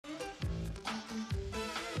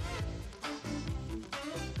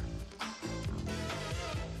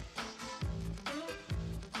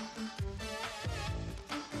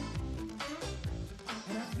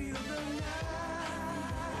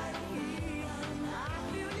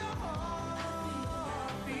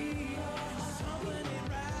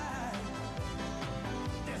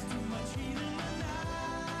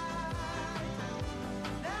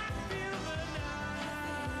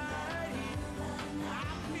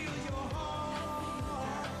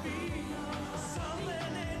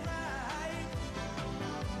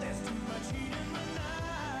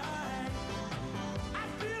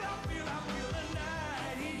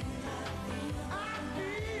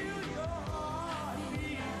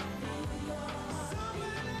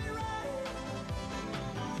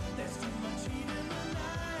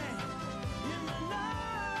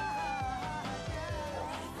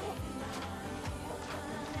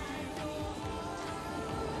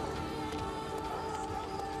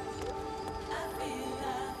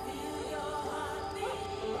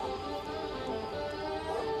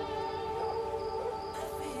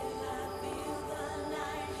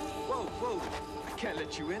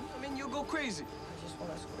let you in. I mean, you'll go crazy. I just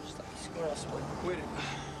want to squirt split. Wait.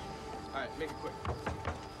 All right, make it quick.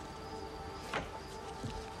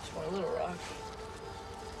 Just want a little rock.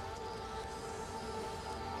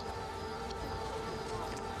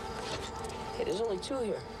 Hey, there's only 2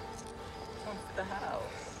 here. Come for the house.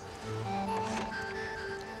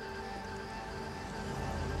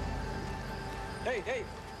 Hey,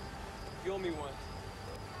 you owe me one.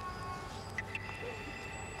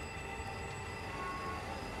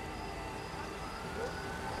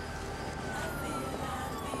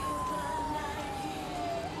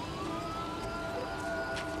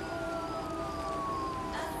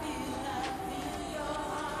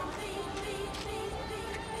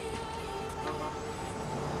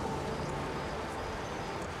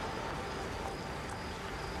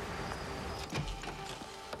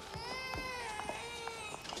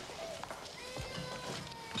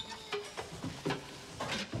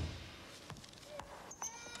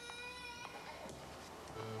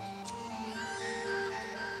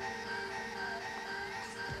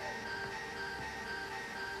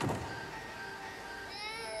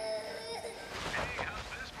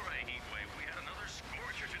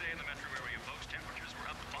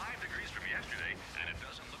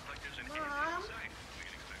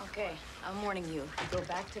 Okay, I'm warning you. Go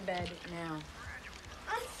back to bed now.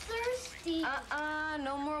 I'm thirsty.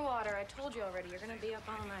 No more water. I told you already. You're gonna be up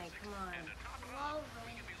all night. Come on.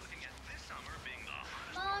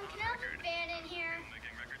 Mom, can I have a fan in here?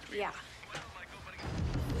 Yeah.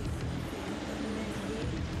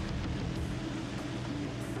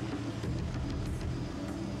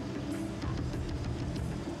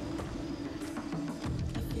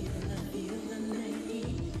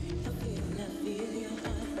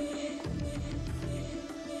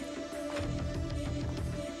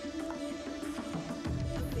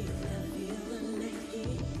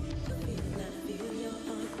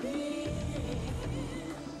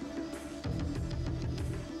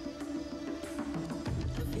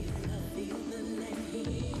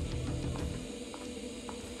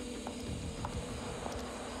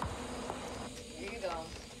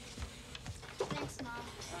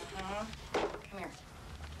 Come here.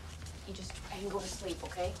 You just try and go to sleep,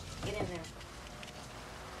 okay? Get in there.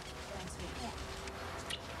 Get in sleep. Yeah.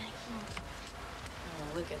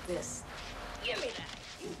 Oh, look at this. Give me that.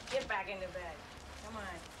 You get back into bed. Come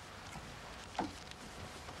on.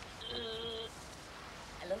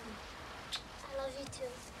 I love you. I love you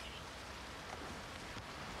too.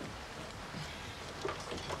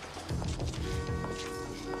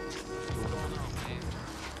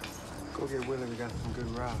 Go get Willie. We got some good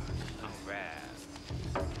rides. All right.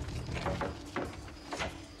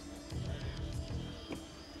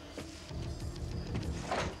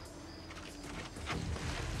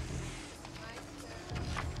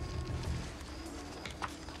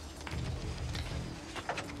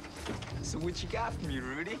 So what you got for me,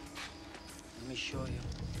 Rudy? Let me show you.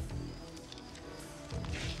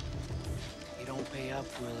 You don't pay up,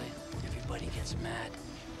 Willie. Everybody gets mad.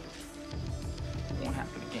 It won't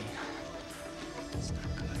happen again. It's not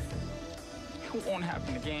good. It won't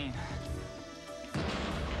happen again.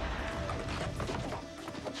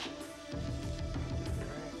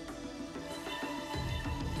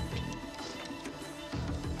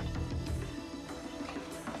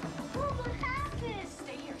 Mom, what happened?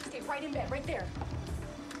 Stay here. Stay right in bed, right there.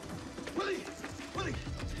 Willie! Willie!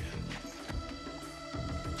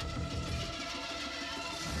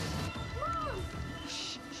 Mom!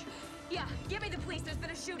 Shh. Yeah, give me the police. There's been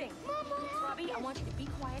a shooting. Mom, what happened? Robbie, I want you to be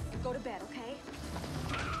quiet and go to bed, okay?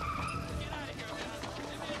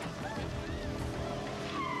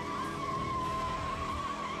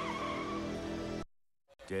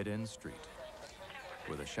 Dead-end street,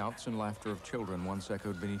 where the shouts and laughter of children once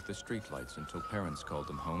echoed beneath the streetlights until parents called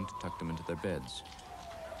them home to tuck them into their beds.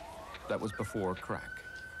 That was before crack.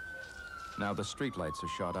 Now the streetlights are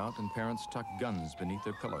shot out and parents tuck guns beneath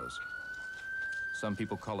their pillows. Some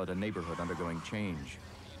people call it a neighborhood undergoing change.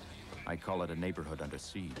 I call it a neighborhood under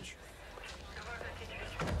siege.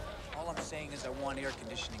 All I'm saying is I want air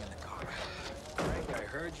conditioning in the car. Frank, I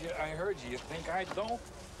heard you. You think I don't?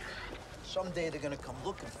 Someday they're gonna come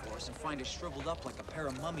looking for us and find us shriveled up like a pair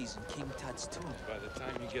of mummies in King Tut's tomb. By the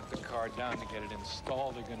time you get the car down to get it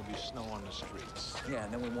installed, there's gonna be snow on the streets. Yeah,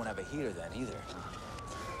 and then we won't have a heater then either.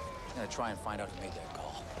 I'm gonna try and find out who made that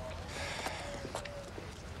call.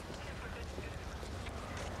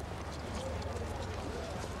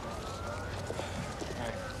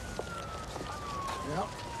 Yep.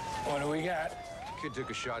 What do we got? Kid took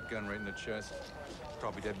a shotgun right in the chest.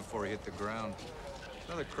 Probably dead before he hit the ground.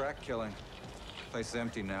 Another crack killing. Place is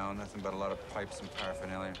empty now. Nothing but a lot of pipes and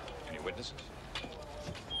paraphernalia. Any witnesses?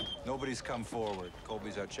 Nobody's come forward.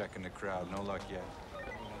 Colby's out checking the crowd. No luck yet. You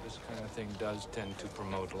know, this kind of thing does tend to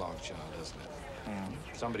promote lockjaw, doesn't it?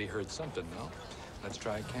 Somebody heard something, no? Let's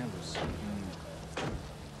try canvas.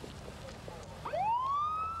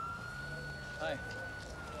 Hi.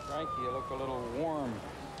 Frankie, you look a little warm.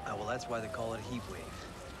 Oh, well, that's why they call it a heat wave.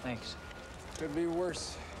 Thanks. Could be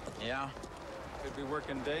worse. Yeah? Could be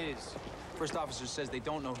working days. First officer says they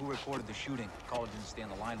don't know who reported the shooting. Caller didn't stay on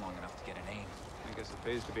the line long enough to get a name. I guess it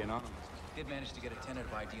pays to be anonymous. Did manage to get a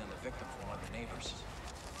tentative ID on the victim from one of the neighbors.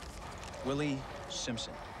 Willie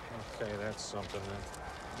Simpson. Okay, that's something then.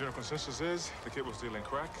 General consensus is the kid was dealing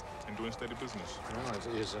crack and doing steady business. Well,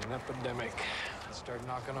 it is an epidemic. Let's start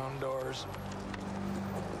knocking on doors.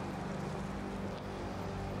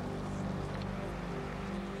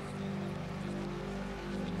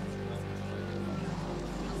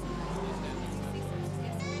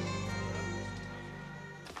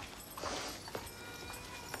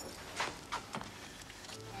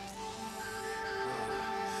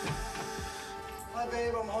 Hi,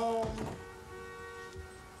 babe, I'm home.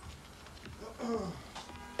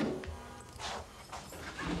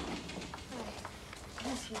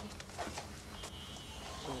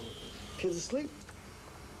 Kids asleep?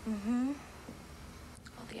 Mm-hmm.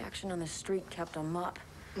 All the action on the street kept them up.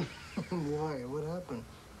 Why? What happened?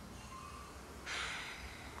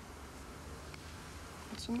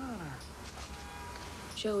 What's the matter?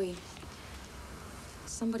 Joey,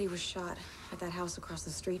 somebody was shot at that house across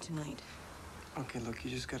the street tonight. Okay, look, you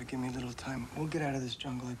just gotta give me a little time. We'll get out of this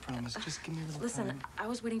jungle, I promise. Just give me a little Listen, time. I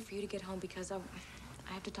was waiting for you to get home because I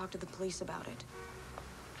have to talk to the police about it.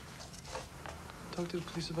 Talk to the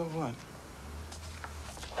police about what?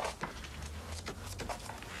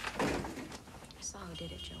 I saw who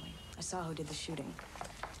did it, Joey. I saw who did the shooting.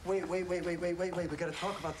 Wait. We gotta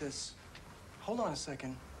talk about this. Hold on a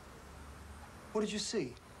second. What did you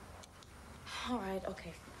see? All right,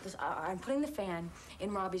 okay. I'm putting the fan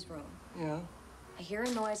in Robbie's room. Yeah? I hear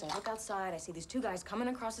a noise, I look outside, I see these two guys coming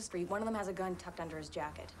across the street. One of them has a gun tucked under his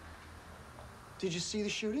jacket. Did you see the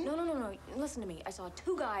shooting? No. Listen to me. I saw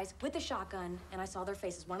two guys with a shotgun, and I saw their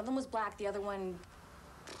faces. One of them was black, the other one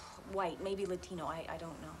white, maybe Latino. I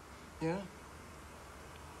don't know. Yeah?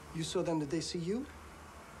 You saw them. Did they see you?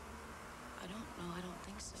 I don't know. I don't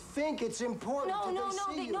think so. Think it's important.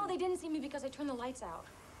 No, they didn't see me because I turned the lights out.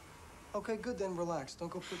 Okay, good, then relax.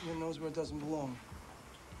 Don't go putting your nose where it doesn't belong.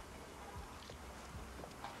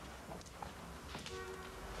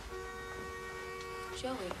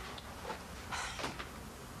 Joey.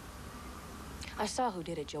 I saw who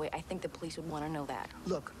did it, Joey. I think the police would want to know that.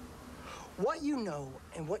 Look, what you know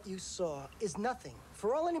and what you saw is nothing.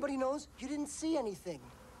 For all anybody knows, you didn't see anything.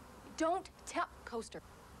 Don't tell... Coaster.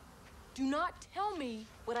 Do not tell me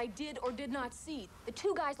what I did or did not see. The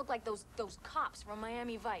two guys look like those cops from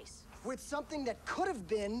Miami Vice. With something that could have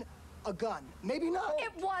been a gun. Maybe not.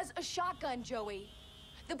 It was a shotgun, Joey.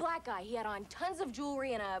 The black guy, he had on tons of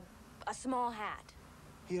jewelry and a small hat.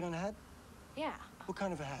 He had on a hat? Yeah. What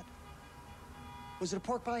kind of a hat? Was it a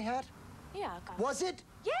pork pie hat? Yeah. Was it?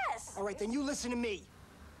 Yes! All right, then you listen to me.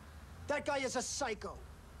 That guy is a psycho.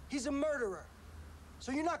 He's a murderer.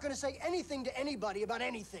 So you're not gonna say anything to anybody about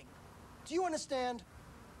anything. Do you understand?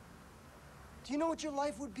 Do you know what your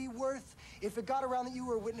life would be worth if it got around that you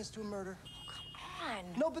were a witness to a murder? Oh, come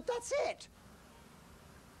on. No, but that's it.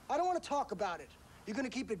 I don't want to talk about it. You're gonna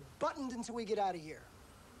keep it buttoned until we get out of here.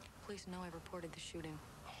 Police know I reported the shooting.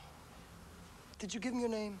 Did you give him your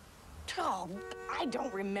name? Oh, I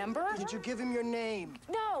don't remember. Did you give him your name?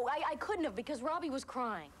 No, I couldn't have because Robbie was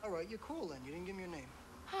crying. All right, you're cool then. You didn't give him your name.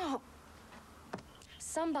 Oh.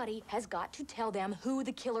 Somebody has got to tell them who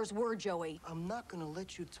the killers were, Joey. I'm not gonna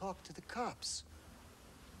let you talk to the cops.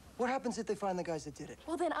 What happens if they find the guys that did it?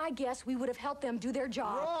 Well, then I guess we would have helped them do their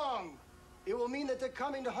job. Wrong! It will mean that they're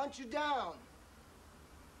coming to hunt you down.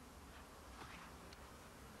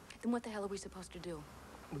 Then what the hell are we supposed to do?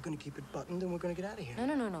 We're gonna keep it buttoned and we're gonna get out of here.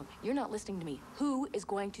 No. You're not listening to me. Who is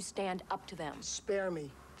going to stand up to them? Spare me.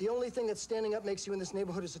 The only thing that standing up makes you in this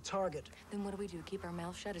neighborhood is a target. Then what do? Keep our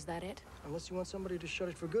mouths shut? Is that it? Unless you want somebody to shut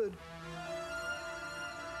it for good.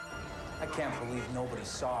 I can't believe nobody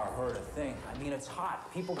saw or heard a thing. I mean, it's hot.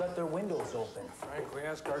 People got their windows open. Frank, we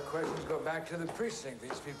ask our questions, go back to the precinct.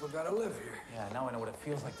 These people gotta live here. Yeah, now I know what it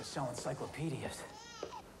feels like to sell encyclopedias.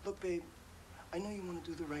 Look, babe, I know you want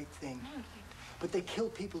to do the right thing. But they kill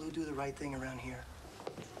people who do the right thing around here.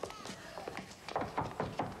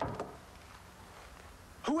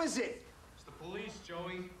 Who is it? It's the police,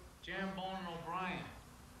 Joey. Jambone and O'Brien.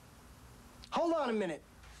 Hold on a minute.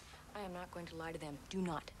 I am not going to lie to them. Do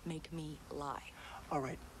not make me lie. All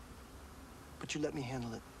right. But you let me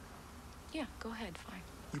handle it. Yeah, go ahead, fine.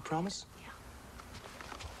 You promise?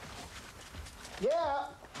 Yeah. Yeah.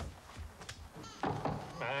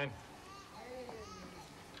 Man.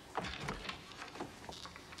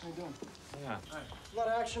 How you doing? Yeah. A lot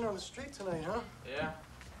of action on the street tonight, huh? Yeah?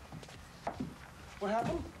 What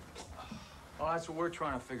happened? Well, that's what we're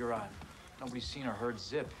trying to figure out. Nobody's seen or heard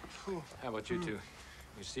zip. How about you two?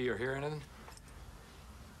 You see or hear anything?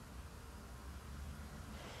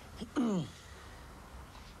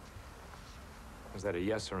 Was that a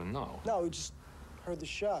yes or a no? No, we just heard the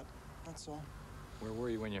shot. That's all. Where were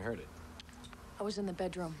you when you heard it? I was in the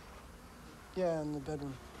bedroom. Yeah, in the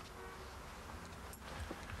bedroom.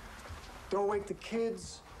 Don't wake the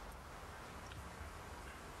kids.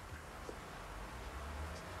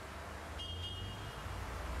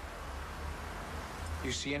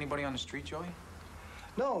 You see anybody on the street, Joey?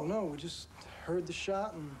 No, we just heard the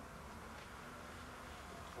shot and,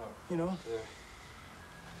 you know.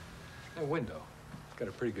 That window. It's got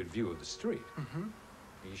a pretty good view of the street. Mm-hmm.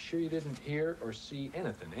 Are you sure you didn't hear or see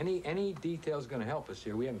anything? Any details gonna help us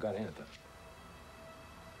here? We haven't got anything.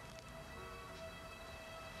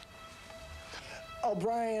 Oh,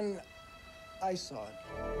 Brian, I saw it.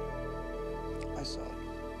 I saw it.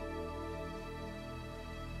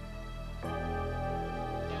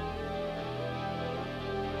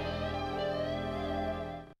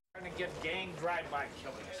 Trying to get gang drive-by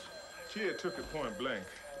killings. Kid took it point blank.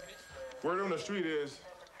 Word on the street is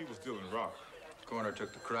he was dealing rock. Coroner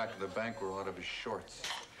took the crack of the bankroll out of his shorts.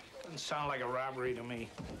 Doesn't sound like a robbery to me.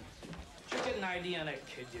 Did you get an ID on that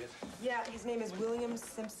kid yet? Yeah, his name is William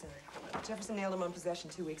Simpson. Jefferson nailed him on possession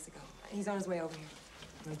 2 weeks ago. He's on his way over here.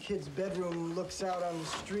 The kid's bedroom looks out on the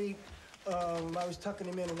street. I was tucking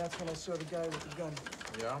him in, and that's when I saw the guy with the gun.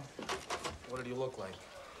 Yeah? What did he look like?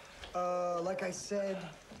 Like I said,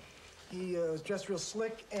 he was dressed real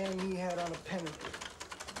slick, and he had on a pennant.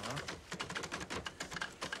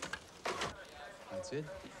 That's it?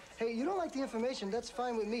 Hey, you don't like the information, that's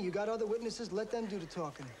fine with me. You got other witnesses, let them do the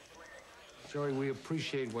talking. Joey, we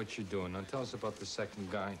appreciate what you're doing. Now tell us about the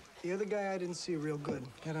second guy. The other guy I didn't see real good.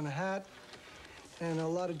 He had on a hat and a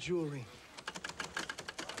lot of jewelry.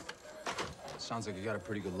 Sounds like you got a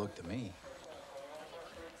pretty good look to me.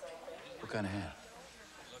 What kind of hat?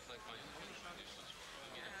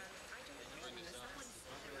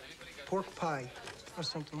 Pork pie, or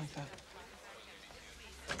something like that.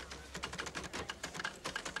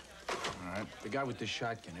 All right. The guy with the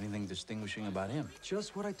shotgun, anything distinguishing about him?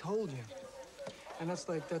 Just what I told you. And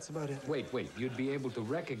that's about it. Wait. You'd be able to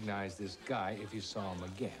recognize this guy if you saw him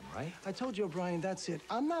again, right? I told you, O'Brien, that's it.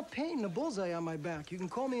 I'm not painting a bullseye on my back. You can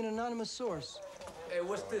call me an anonymous source. Hey,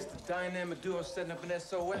 what's this? The dynamic duo setting up an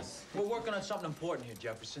SOS? We're working on something important here,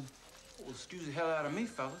 Jefferson. Well, excuse the hell out of me,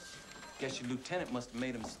 fellas. Guess your lieutenant must have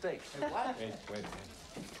made a mistake. Hey, what?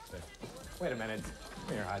 Wait a minute.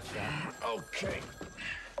 Come here, hotshot. Okay.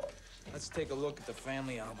 Let's take a look at the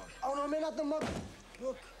family album. Oh, no, man, not the mother.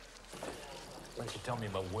 Look. Why don't you tell me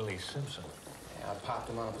about Willie Simpson? Yeah, I popped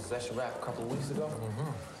him on a possession rap a couple of weeks ago.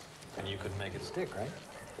 Mm-hmm. And you couldn't make it stick, right?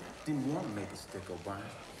 Didn't want to make it stick, O'Brien.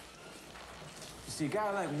 You see, a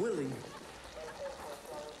guy like Willie,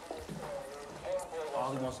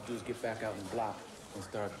 all he wants to do is get back out in the block and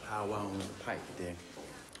start powwowing with the pipe there.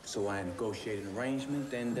 So I negotiated an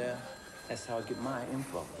arrangement, and that's how I get my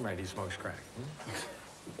info. Right, he smokes crack.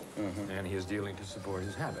 And he is dealing to support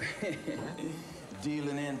his habit.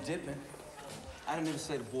 Dealing and dipping. I didn't ever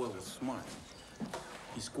say the boy was smart.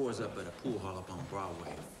 He scores up at a pool hall up on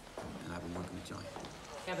Broadway, and I've been working the joint.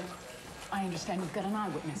 Kevin, I understand you've got an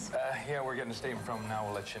eyewitness. Yeah, we're getting a statement from him now.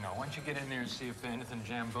 We'll let you know. Why don't you get in there and see if anything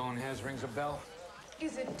Jambone has rings a bell?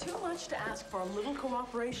 Is it too much to ask for a little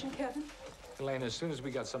cooperation, Kevin? Elena, as soon as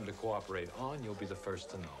we got something to cooperate on, you'll be the first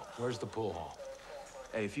to know. Where's the pool hall?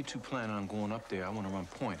 Hey, if you two plan on going up there, I want to run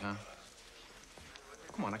point, huh?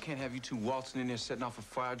 Come on, I can't have you two waltzing in there setting off a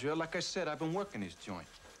fire drill. Like I said, I've been working this joint.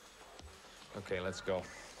 Okay, let's go.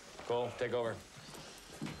 Cole, take over.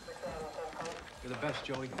 You're the best,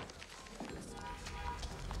 Joey.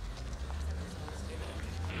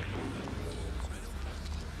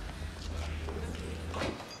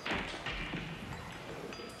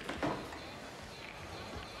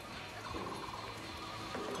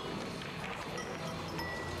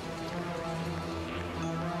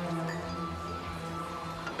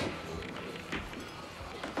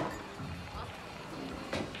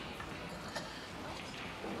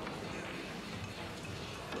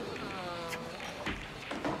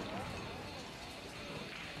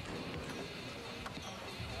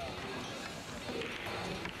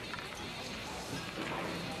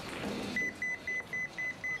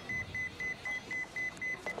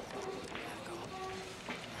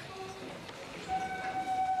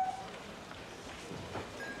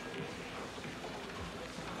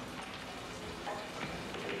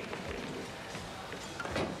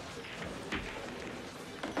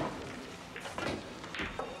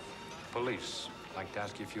 case. I'd like to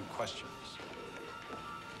ask you a few questions.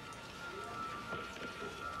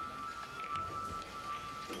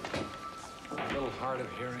 A little hard of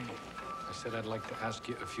hearing. I said I'd like to ask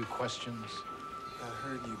you a few questions. I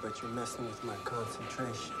heard you, but you're messing with my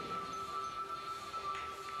concentration.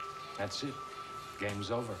 That's it.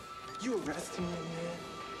 Game's over. You arresting me, man?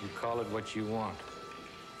 You call it what you want.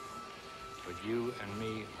 But you and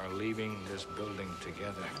me are leaving this building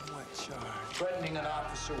together. What charge? Threatening an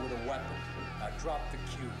officer with a weapon. Now drop the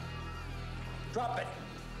cue. Drop it!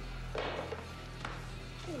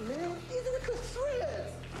 Hey, man, these are the good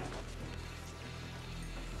threads.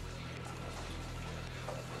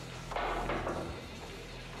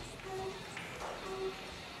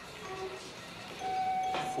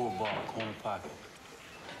 Full ball, corner pocket.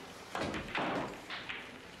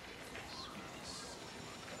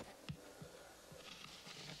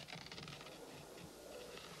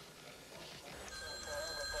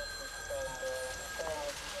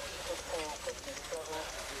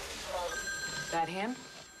 That him?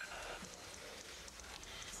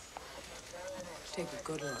 Take a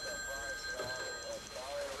good look.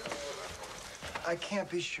 I can't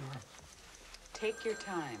be sure. Take your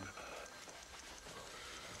time.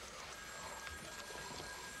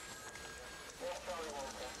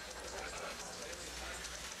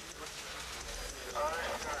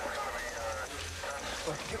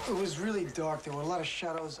 Look, it was really dark. There were a lot of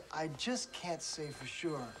shadows. I just can't say for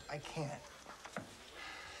sure. I can't.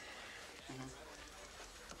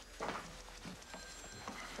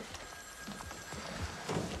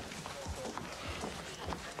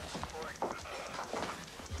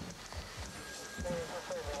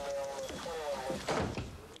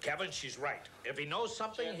 Kevin, she's right. If he knows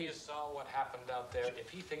something, Jim, you saw what happened out there. If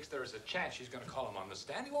he thinks there is a chance she's going to call him on the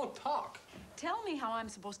stand, he won't talk. Tell me how I'm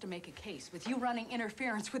supposed to make a case with you running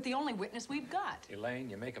interference with the only witness we've got. Elaine,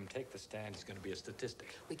 you make him take the stand, he's going to be a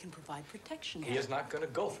statistic. We can provide protection. He is not going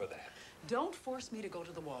to go for that. Don't force me to go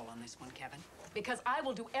to the wall on this one, Kevin, because I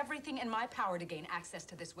will do everything in my power to gain access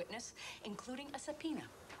to this witness, including a subpoena,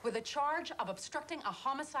 with a charge of obstructing a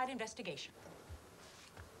homicide investigation.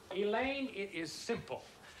 Elaine, it is simple.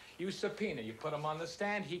 You subpoena, you put him on the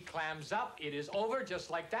stand, he clams up, it is over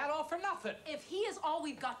just like that, all for nothing. If he is all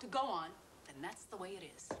we've got to go on, then that's the way it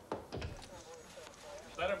is.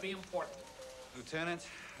 better be important. Lieutenant,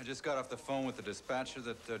 I just got off the phone with the dispatcher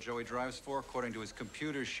that Joey drives for. According to his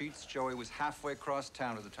computer sheets, Joey was halfway across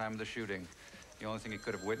town at the time of the shooting. The only thing he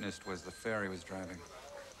could have witnessed was the fare he was driving.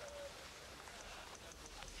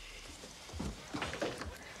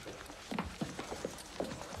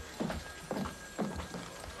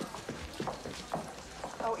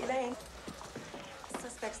 Oh, Elaine.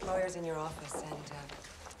 Suspect's lawyer's in your office, and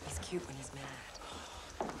he's cute when he's mad.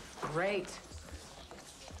 Great.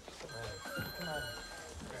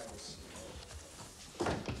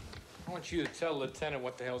 I want you to tell Lieutenant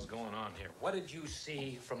what the hell's going on here. What did you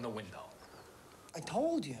see from the window? I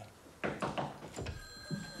told you. We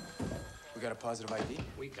got a positive ID?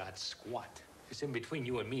 We got squat. It's in between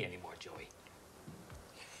you and me anymore, Joey.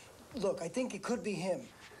 Look, I think it could be him.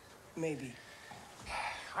 Maybe.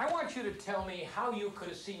 I want you to tell me how you could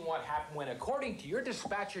have seen what happened when, according to your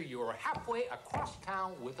dispatcher, you were halfway across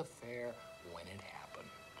town with a fare when it happened.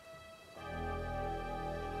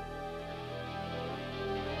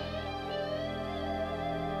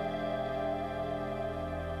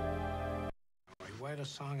 We write a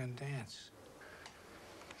song and dance.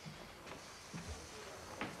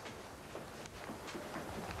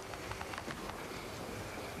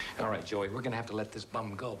 All right, Joey, we're gonna have to let this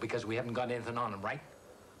bum go because we haven't got anything on him, right?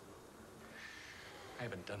 I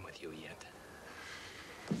haven't done with you yet.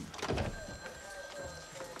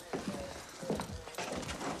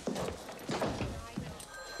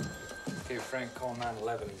 Okay, Frank, call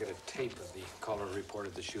 911 and get a tape of the caller who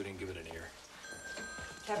reported the shooting. Give it an ear.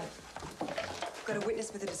 Kevin, I've got a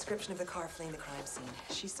witness with a description of the car fleeing the crime scene.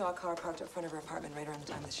 She saw a car parked up front of her apartment right around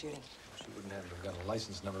the time of the shooting. She wouldn't have got a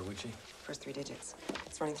license number, would she? First 3 digits.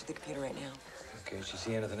 It's running through the computer right now. Okay, did she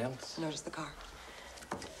see anything else? No, just the car.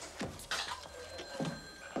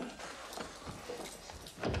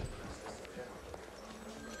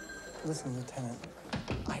 Listen, Lieutenant,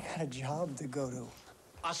 I got a job to go to.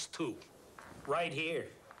 Us two. Right here.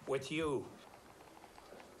 With you.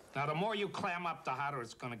 Now, the more you clam up, the hotter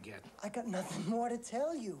it's gonna get. I got nothing more to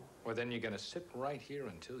tell you. Well, then you're gonna sit right here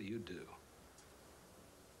until you do.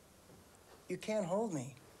 You can't hold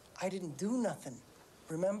me. I didn't do nothing.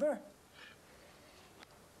 Remember?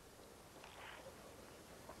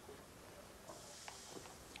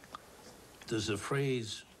 Does the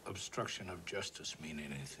phrase obstruction of justice mean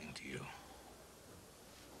anything to you?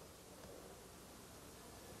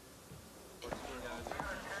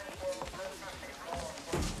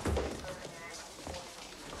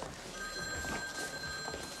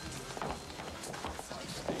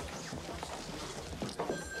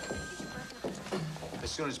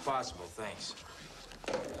 soon as possible, thanks.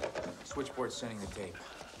 Switchboard's sending the tape.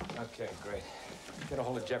 Okay, great. Get a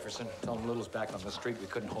hold of Jefferson. Tell him Little's back on the street. We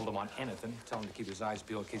couldn't hold him on anything. Tell him to keep his eyes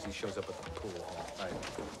peeled in case he shows up at the pool hall. Right.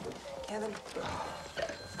 Kevin,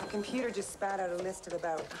 our computer just spat out a list of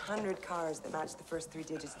about 100 cars that match the first 3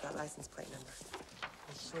 digits of that license plate number.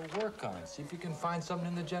 So work on it. See if you can find something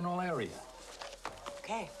in the general area.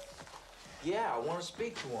 Okay. Yeah, I want to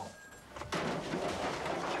speak to him. You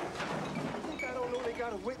think I don't know they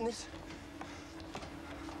got a witness?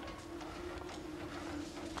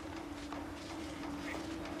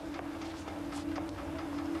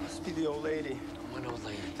 Must be the old lady. One old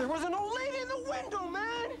lady. There was an old lady in the window,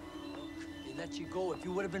 man! They let you go. If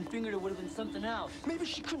you would have been fingered, it would have been something else. Maybe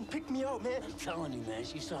she couldn't pick me out, man. I'm telling you, man,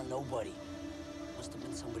 she saw nobody. Must have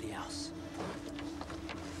been somebody else.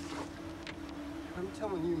 I'm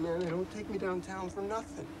telling you, man, they don't take me downtown for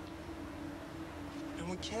nothing. And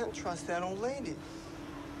we can't trust that old lady.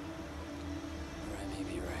 You're right,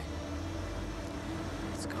 maybe you're right.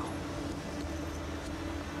 Let's go.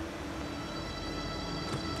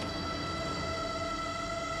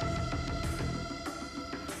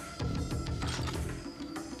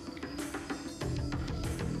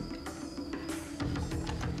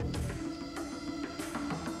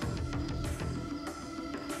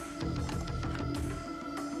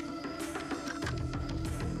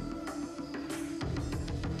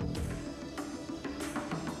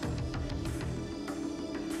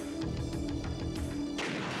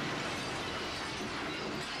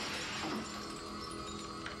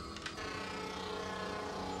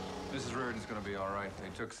 Mrs. Reardon's gonna be all right. They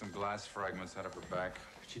took some glass fragments out of her back.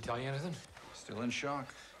 Did she tell you anything? Still in shock.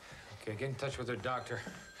 Okay, get in touch with her doctor.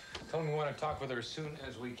 Tell him we want to talk with her as soon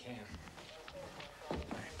as we can.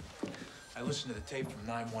 I listened to the tape from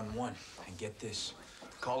 911, and get this.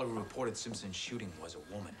 The caller who reported Simpson's shooting was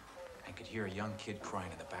a woman. I could hear a young kid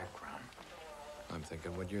crying in the background. I'm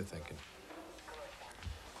thinking what you're thinking.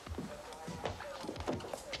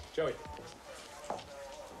 Joey.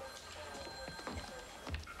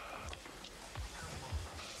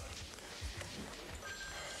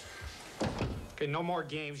 Okay, no more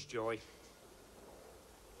games, Joey.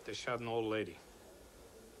 They shot an old lady.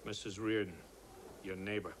 Mrs. Reardon, your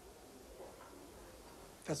neighbor.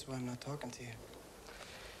 That's why I'm not talking to you.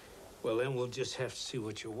 Well, then we'll just have to see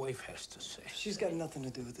what your wife has to say. She's got nothing to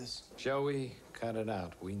do with this. Joey, cut it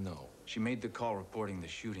out. We know. She made the call reporting the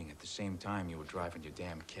shooting at the same time you were driving your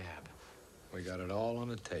damn cab. We got it all on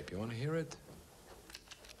the tape. You want to hear it?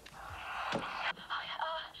 Yes,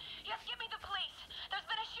 give me the police. There's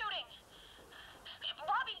been a shooting.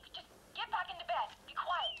 Robbie, just get back into bed. Be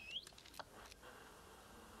quiet.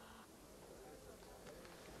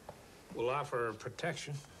 We'll offer her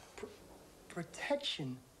protection.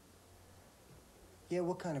 Protection? Yeah,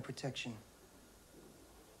 what kind of protection?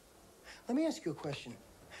 Let me ask you a question.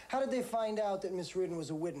 How did they find out that Miss Reardon was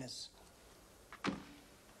a witness?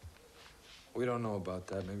 We don't know about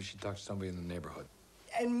that. Maybe she talked to somebody in the neighborhood.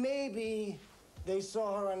 And maybe they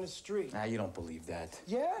saw her on the street. Nah, you don't believe that.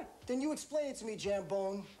 Yeah? Then you explain it to me,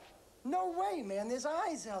 Jambone. No way, man. There's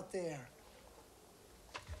eyes out there.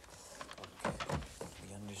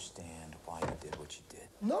 We understand why you did what you did.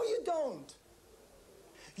 No, you don't.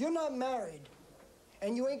 You're not married,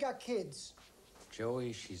 and you ain't got kids.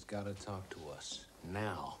 Joey, she's got to talk to us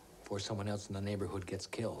now, before someone else in the neighborhood gets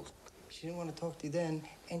killed. She didn't want to talk to you then,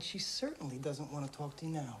 and she certainly doesn't want to talk to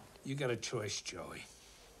you now. You got a choice, Joey.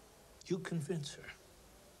 You convince her.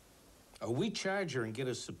 Or we charge her and get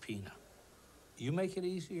a subpoena. You make it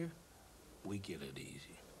easier, we get it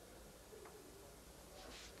easy.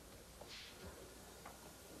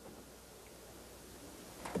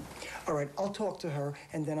 All right, I'll talk to her,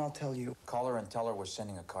 and then I'll tell you. Call her and tell her we're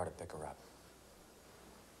sending a car to pick her up.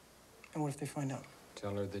 And what if they find out?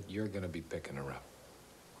 Tell her that you're going to be picking her up.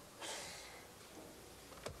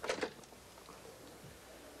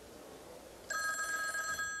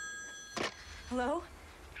 Hello?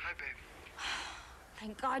 Hi, babe.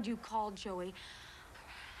 Thank God you called, Joey.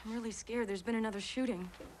 I'm really scared. There's been another shooting.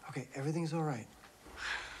 Okay, everything's all right.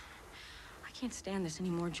 I can't stand this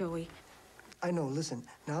anymore, Joey. I know, listen,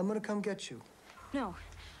 now I'm gonna come get you. No.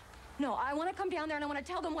 No, I want to come down there and I want to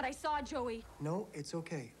tell them what I saw, Joey. No, it's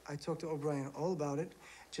okay. I talked to O'Brien all about it.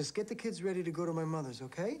 Just get the kids ready to go to my mother's,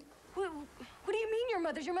 okay? What do you mean your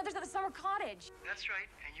mother's? Your mother's at the summer cottage. That's right,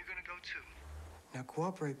 and you're gonna go too. Now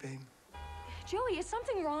cooperate, babe. Joey, is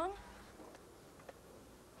something wrong?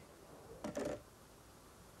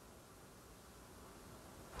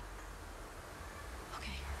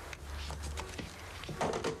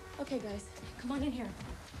 Okay, guys, come on in here.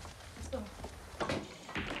 Let's go.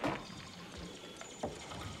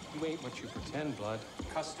 You You ain't what you pretend, Blood.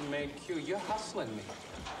 Custom-made Q. You're hustling me.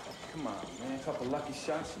 Come on, man. A couple lucky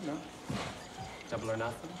shots, you know. Double or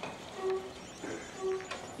nothing?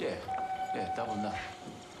 Yeah, double nothing.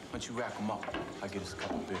 Once you rack them up, I get us a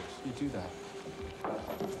couple beers. You do that.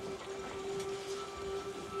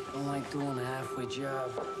 I don't like doing a halfway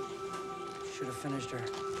job. Should have finished her.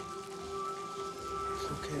 It's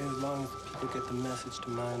okay as long as the people get the message to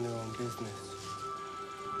mind their own business.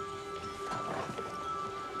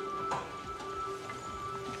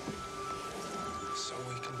 So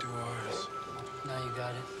we can do ours. Now you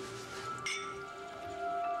got it.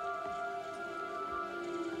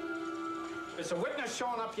 Is the witness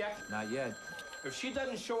showing up yet? Not yet. If she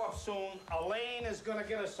doesn't show up soon, Elaine is gonna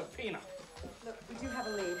get a subpoena. Look, we do have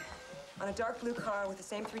a lead. On a dark blue car with the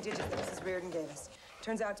same 3 digits that Mrs. Reardon gave us.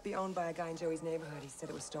 Turns out to be owned by a guy in Joey's neighborhood. He said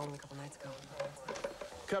it was stolen a couple nights ago.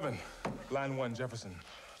 Kevin, line 1, Jefferson.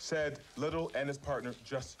 Said Little and his partner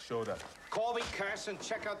just showed up. Colby, Carson,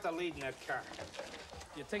 check out the lead in that car.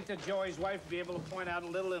 You think that Joey's wife would be able to point out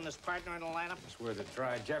Little and his partner in the lineup? It's worth a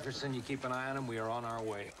try. Jefferson, you keep an eye on him. We are on our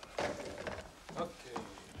way. Okay.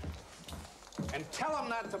 And tell him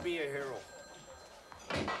not to be a hero.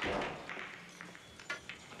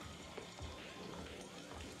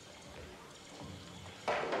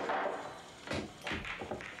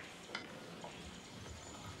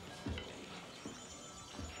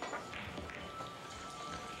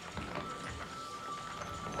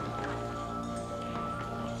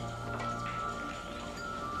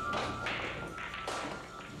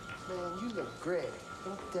 Man, you look great.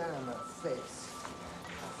 Look down on my face.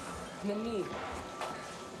 And then me.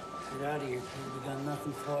 Get out of here, kid. We got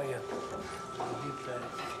nothing for you. You bet.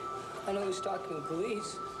 I know who's talking to the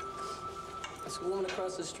police. That's a woman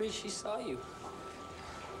across the street. She saw you.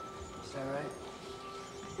 Is that right?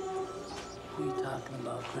 Who are you talking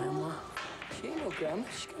about, Grandma? She ain't no grandma.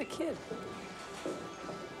 She got a kid.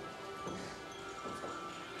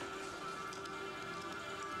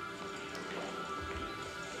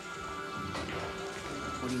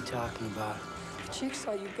 What are you talking about? The chick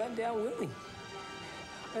saw you gunned down Willie.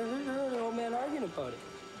 I heard her and the old man arguing about it.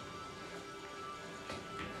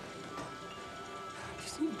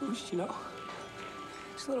 Just need a boost, you know?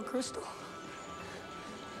 Just a little crystal.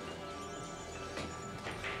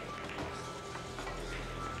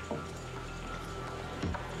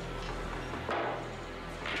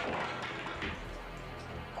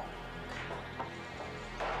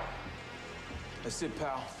 That's it,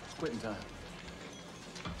 pal. It's quitting time.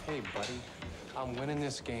 Hey, buddy, I'm winning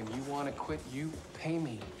this game. You want to quit, you pay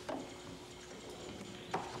me.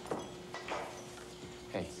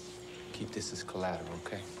 Hey, keep this as collateral,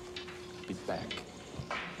 okay? Be back.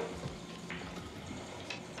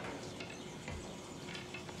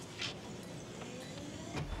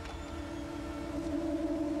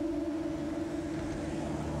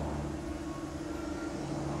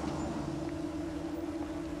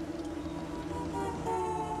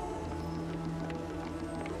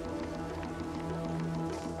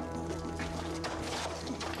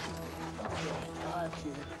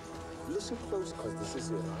 Listen close, because this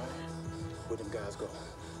is it, all right? Where them guys go?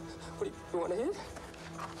 What do you want to hit?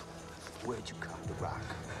 Where'd you cop the rock?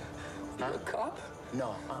 You a cop?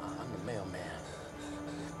 No, I'm the mailman.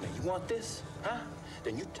 Now, you want this, huh?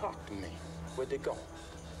 Then you talk to me. Where'd they go?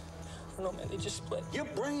 I don't know, man. They just split. Your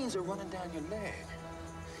brains are running down your leg.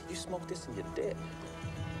 You smoke this and you're dead.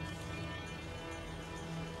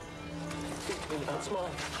 That's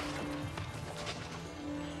mine.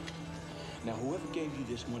 Now, whoever gave you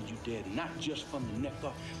this one, you dead, not just from the neck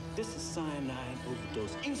up. This is cyanide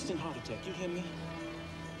overdose, instant heart attack. You hear me?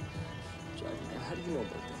 Johnny, how do you know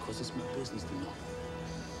about that? Because it's my business to know.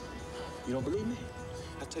 You don't believe me?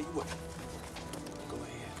 I'll tell you what. Go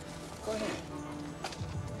ahead. Go ahead.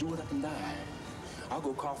 Do it up and die. I'll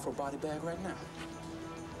go call for a body bag right now.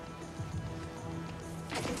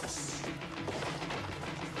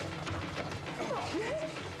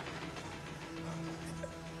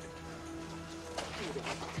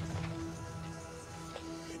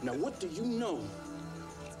 Now, what do you know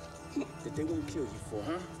that they won't kill you for,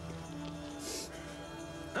 huh?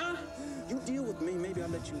 Huh? You deal with me, maybe I'll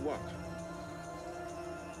let you walk.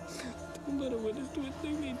 Don't let a witness do a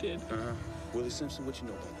thing they did. Uh-huh. Willie Simpson, what you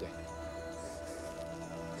know about that?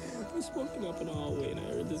 I was smoking up in the hallway and I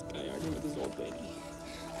heard this guy arguing with his old lady.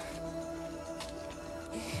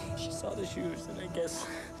 She saw the shoes and I guess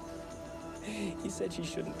he said she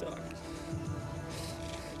shouldn't talk.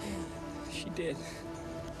 She did.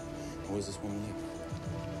 Where's this woman live?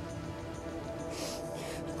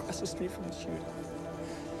 Across the street from the shooting.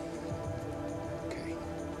 Okay.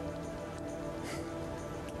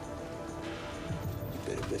 You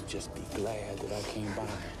better better just be glad that I came by.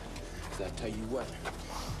 Because I tell you what,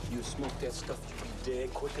 you smoke that stuff, you'll be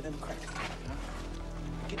dead quicker than crack. Huh?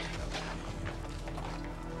 Get the hell out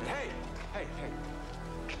of here. Hey!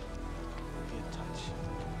 Be in touch.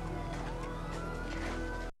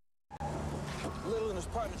 Little and his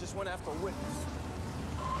partner just went after a witness.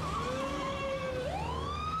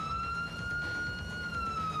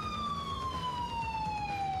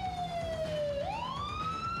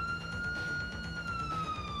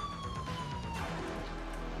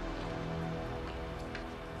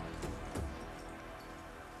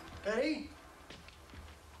 Betty?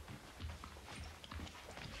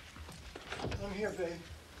 I'm here, babe.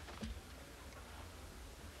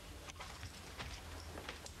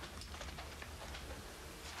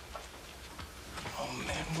 Oh,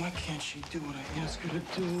 man, why can't she do what I ask her to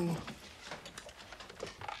do?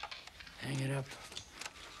 Hang it up.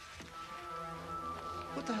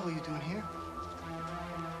 What the hell are you doing here?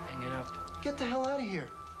 Hang it up. Get the hell out of here.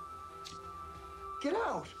 Get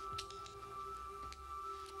out.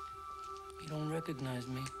 You don't recognize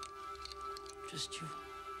me. Just you.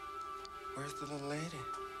 Where's the little lady?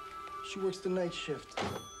 She works the night shift,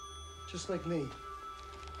 just like me.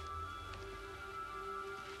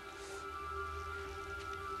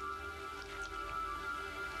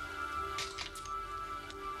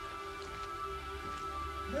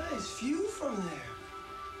 Nice view from there.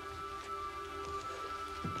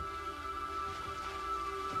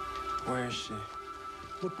 Where is she?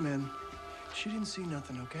 Look, man, she didn't see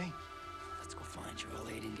nothing, okay? Let's go find your old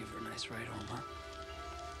lady and give her a nice ride home, huh?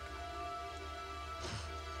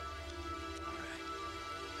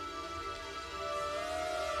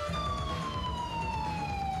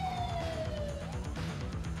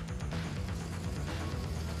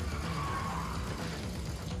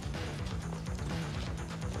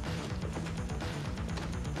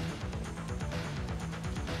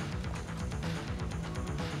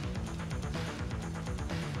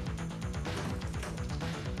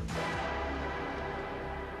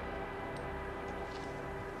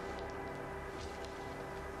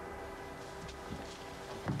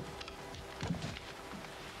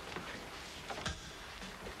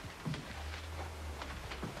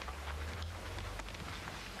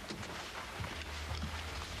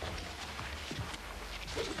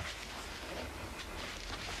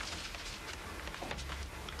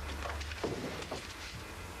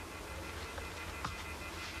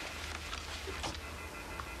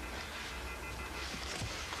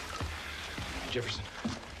 Jefferson,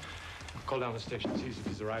 call down the station, see if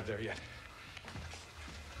he's arrived there yet.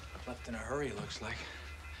 Left in a hurry, looks like.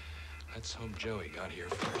 Let's hope Joey got here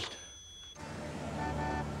first.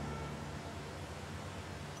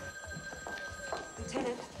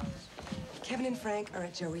 Lieutenant, Kevin and Frank are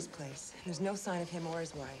at Joey's place. There's no sign of him or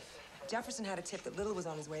his wife. Jefferson had a tip that Little was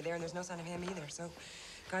on his way there, and there's no sign of him either, so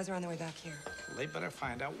guys are on their way back here. They better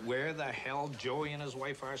find out where the hell Joey and his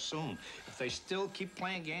wife are soon. If they still keep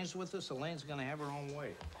playing games with us, Elaine's gonna have her own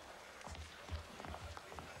way.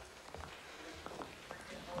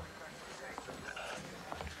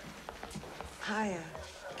 Hi,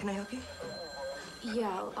 can I help you?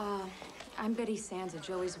 Yeah, I'm Betty Sanza,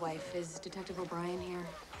 Joey's wife. Is Detective O'Brien here?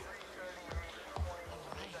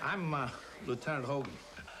 I'm Lieutenant Hogan.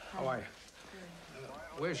 How are you?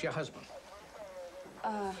 Where's your husband?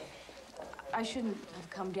 I shouldn't have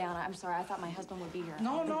come down. I'm sorry. I thought my husband would be here.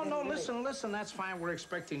 No. Listen. That's fine. We're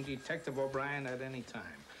expecting Detective O'Brien at any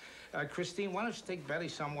time. Christine, why don't you take Betty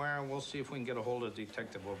somewhere and we'll see if we can get a hold of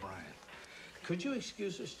Detective O'Brien. Could you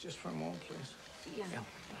excuse us just for a moment, please? Yeah.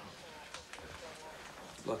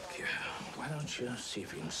 Look, why don't you see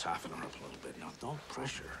if you can soften her up a little bit? Now, don't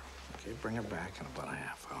pressure her. Okay, bring her back in about a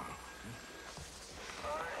half hour.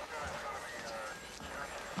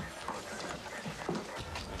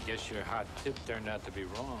 I guess your hot tip turned out to be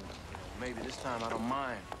wrong. Maybe this time I don't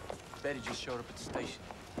mind. Betty just showed up at the station.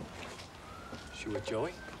 She with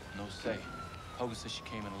Joey? No say. Hogan said she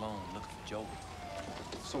came in alone looking for Joey.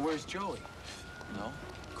 So where's Joey? No.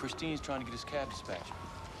 Christine's trying to get his cab dispatcher.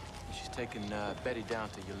 And she's taking Betty down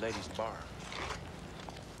to your lady's bar.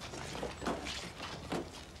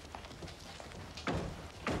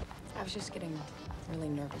 I was just getting really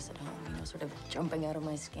nervous at home, sort of jumping out of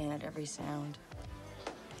my skin at every sound.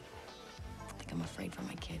 I think I'm afraid for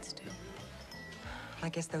my kids, too. I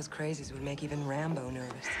guess those crazies would make even Rambo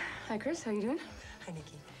nervous. Hi, Chris. How you doing? Hi,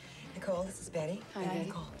 Nikki. Nicole, this is Betty. Hi, Betty.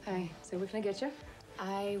 Nicole. Hi. So what can I get you?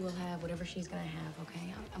 I will have whatever she's gonna have,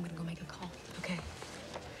 okay? I'm gonna go make a call. Okay.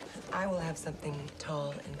 I will have something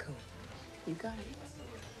tall and cool. You got it.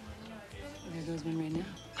 There goes one right now.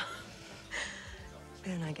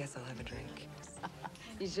 Then I guess I'll have a drink.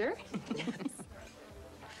 You sure? Yes.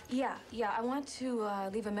 Yeah, I want to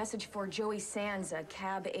leave a message for Joey Sanza,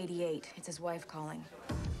 cab 88. It's his wife calling.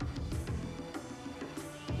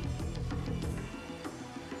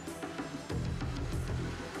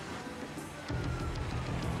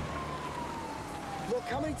 Look,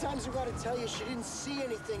 how many times we gotta tell you she didn't see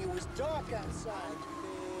anything? It was dark outside.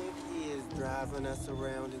 I think he is driving us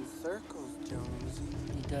around in circles, Jonesy.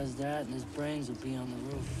 He does that, and his brains will be on the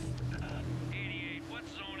roof. 88, what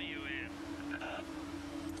zone are you in?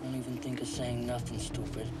 Don't even think of saying nothing,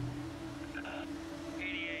 stupid.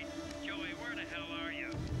 88, Joey, where the hell are you?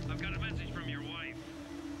 I've got a message from your wife.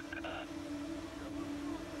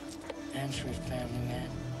 Answer it, family man.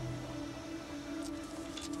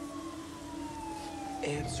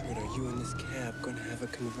 Answer it, or you and this cab gonna have a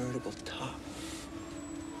convertible top.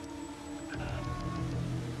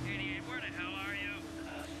 88, where the hell are you?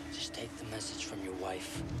 Just take the message from your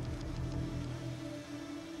wife.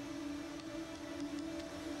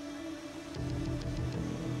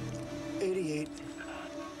 '88.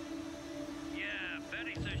 Yeah,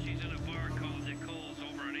 Betty says she's in a bar called Nicole's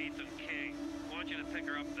over on 8th and King. Want you to pick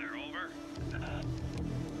her up there, over?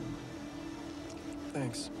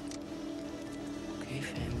 Thanks. Okay,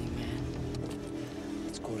 family man.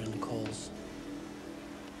 Let's go to Nicole's.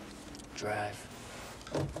 Drive.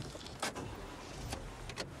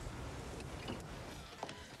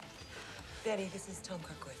 Betty, this is Tom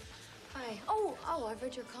Kirkwood. Hi. Oh, I've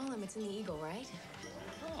read your column. It's in the Eagle, right?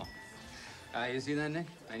 Oh. You see that, Nick?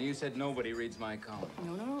 And you said nobody reads my column.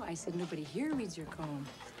 No, I said nobody here reads your column.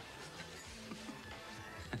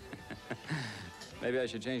 Maybe I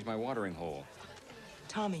should change my watering hole.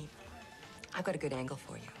 Tommy, I've got a good angle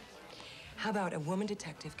for you. How about a woman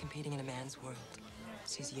detective competing in a man's world?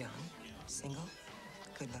 She's young, single,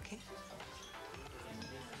 good-looking.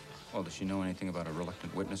 Well, does she know anything about a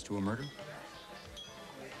reluctant witness to a murder?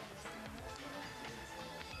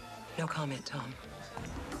 No comment, Tom.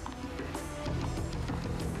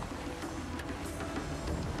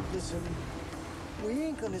 Listen, we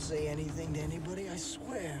ain't gonna say anything to anybody, I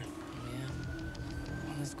swear.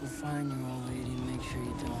 Well, let's go find your old lady and make sure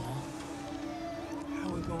you don't, huh? How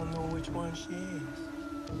we gonna know which one she is?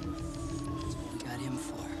 That's what we got him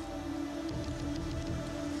for.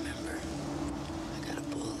 Remember, I got a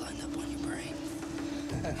bullet lined up on your brain.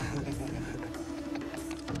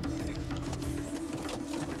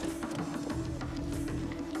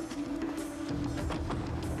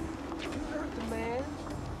 You heard the man.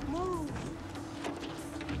 Move.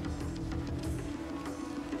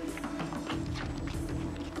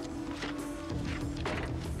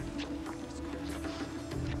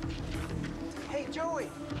 Hey, Joey.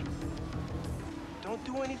 Don't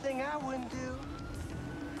do anything I wouldn't do.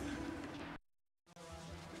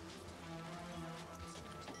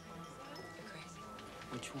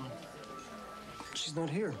 Which one? She's not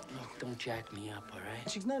here. Look, don't jack me up, all right?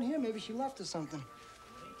 She's not here. Maybe she left or something.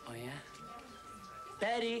 Oh, yeah?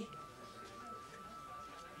 Betty!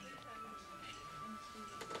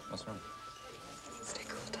 What's wrong? Stay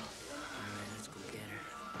cool, Tom. All right, let's go get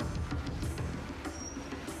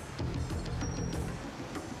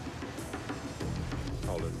her.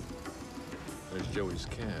 Hold it. There's Joey's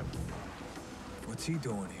cab. What's he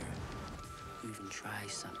doing here? You even try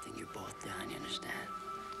something, you're both down, you understand?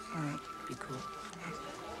 All right. Be cool.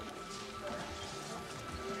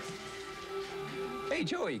 Hey,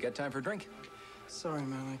 Joey, you got time for a drink? Sorry,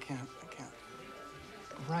 man, I can't.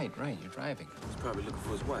 Right, you're driving. He's probably looking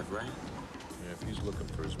for his wife, right? Yeah, if he's looking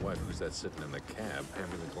for his wife, who's that sitting in the cab?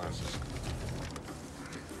 Hand me the glasses.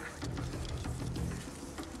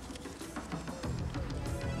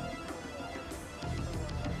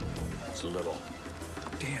 It's Little.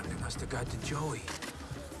 Damn, they must have got to Joey.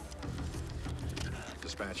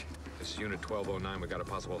 Dispatch, this is Unit 1209. We got a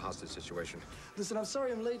possible hostage situation. Listen, I'm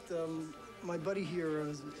sorry I'm late. My buddy here,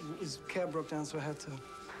 his cab broke down, so I had to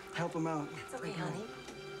help him out. It's okay, honey.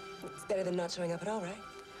 It's better than not showing up at all, right?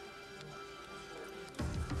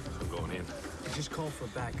 I'm going in. Just call for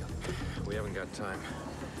backup. We haven't got time.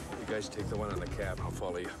 You guys take the one in the cab. I'll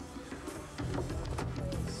follow you.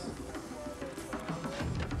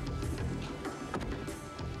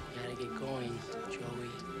 Gotta get going,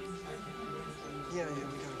 Joey. Yeah, we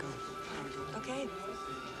gotta go. Okay.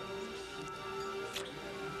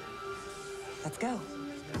 Let's go.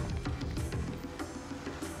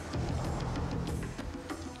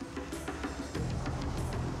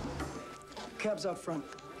 Cab's out front.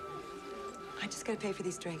 I just gotta pay for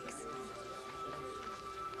these drinks.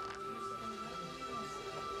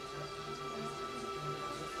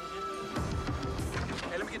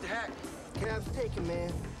 Hey, let me get the hat. Cab's taken,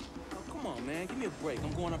 man. Oh, come Come on, man. Give me a break.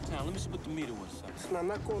 I'm going uptown. Let me see what the meter was. Listen, I'm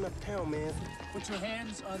not going uptown, man. Put your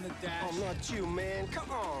hands on the dash. I'm not you, man.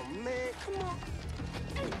 Come on, man. Come on.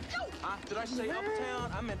 Hey, yo! Did I say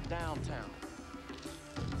uptown? I meant downtown.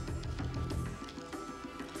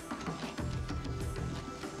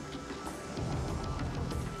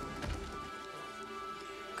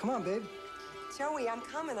 Come on, babe. Joey, I'm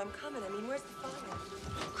coming. I mean, where's the fire?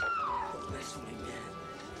 Listen, man.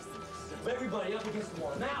 Everybody up against the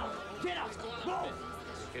wall. Now! Get up! Go!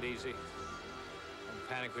 Take it easy. Don't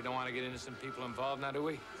panic. We don't want to get innocent people involved, now do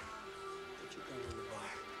we? Put your gun on the bar.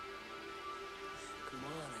 Come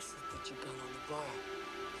on, I said put your gun on the bar.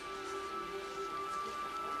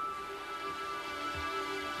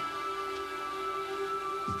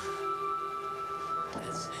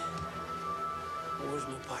 That's it. Where's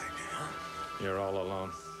my partner, huh? You're all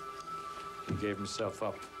alone. He gave himself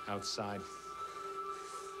up outside.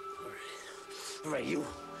 All right, you,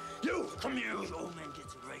 come here. The old man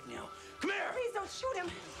gets it right now. Come here. Please don't shoot him.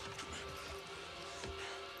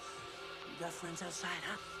 You got friends outside,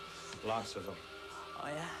 huh? Lots of them. Oh,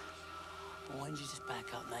 yeah? Well, why don't you just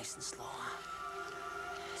back out nice and slow, huh?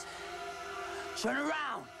 Turn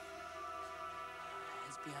around.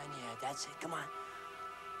 Hands behind your head. That's it. Come on.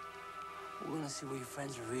 We're gonna see what your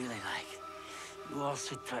friends are really like. You all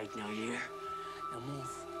sit tight now, you hear? Now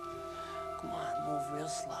move. Come on, move real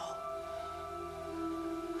slow.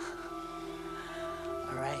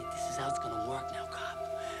 All right, this is how it's gonna work now, cop.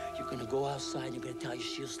 You're gonna go outside and you're gonna tell your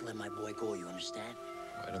shields to let my boy go, you understand?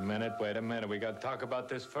 Wait a minute. We gotta talk about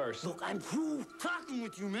this first. Look, I'm through talking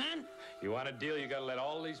with you, man. You want a deal, you gotta let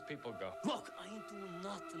all these people go. Look, I ain't doing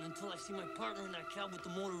nothing until I see my partner in that cab with the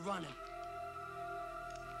motor running.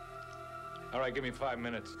 All right, give me 5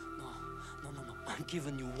 minutes. No. I'm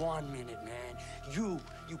giving you 1 minute, man. You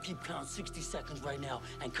keep count 60 seconds right now.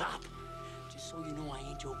 And cop, just so you know I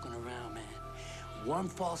ain't joking around, man. One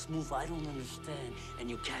false move I don't understand, and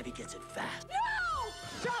your cabbie gets it fast. No!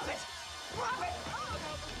 Drop it! Drop it!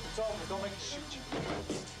 It's over. Don't make me shoot you.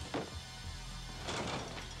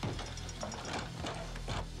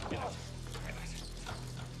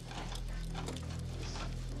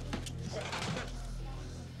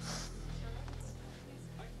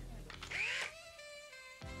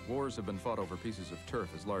 Wars have been fought over pieces of turf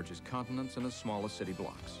as large as continents and as small as city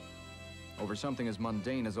blocks. Over something as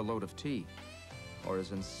mundane as a load of tea, or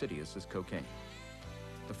as insidious as cocaine.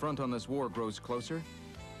 The front on this war grows closer,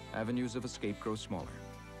 avenues of escape grow smaller.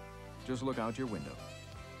 Just look out your window.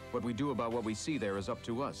 What we do about what we see there is up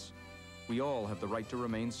to us. We all have the right to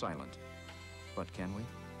remain silent. But can we?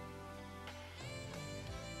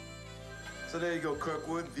 So there you go,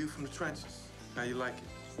 Kirkwood, view from the trenches. How you like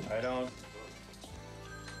it? I don't.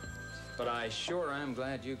 But I sure am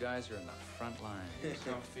glad you guys are in the front line.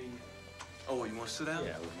 Comfy. Oh, you want to sit down?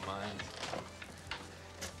 Yeah, I wouldn't mind.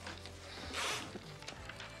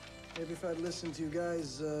 Maybe if I'd listened to you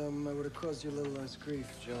guys, I would have caused you a little less grief.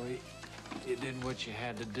 Joey, you did what you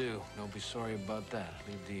had to do. Don't be sorry about that.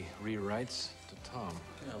 Leave the rewrites to Tom.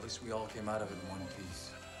 Yeah, at least we all came out of it in one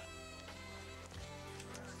piece.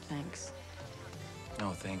 Thanks.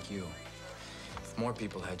 No, thank you. If more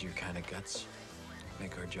people had your kind of guts, it'd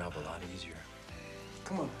make our job a lot easier.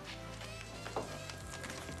 Come on.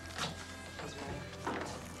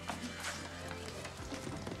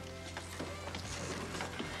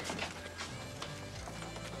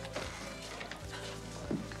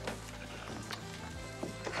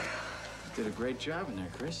 You did a great job in there,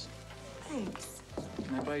 Chris. Thanks.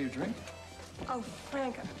 Can I buy you a drink? Oh,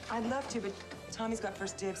 Frank, I'd love to, but Tommy's got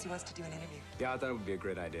first dibs. He wants to do an interview. Yeah, I thought it would be a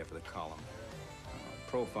great idea for the column.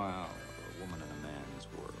 Profile of a woman in a man's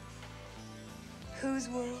world. Whose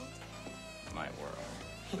world? My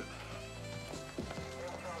world.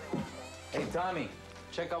 Hey, Tommy,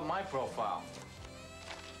 check out my profile.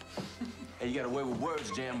 Hey, you got a way with words,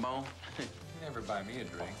 Jambone. You never buy me a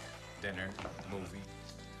drink. Dinner, movie.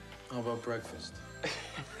 How about breakfast?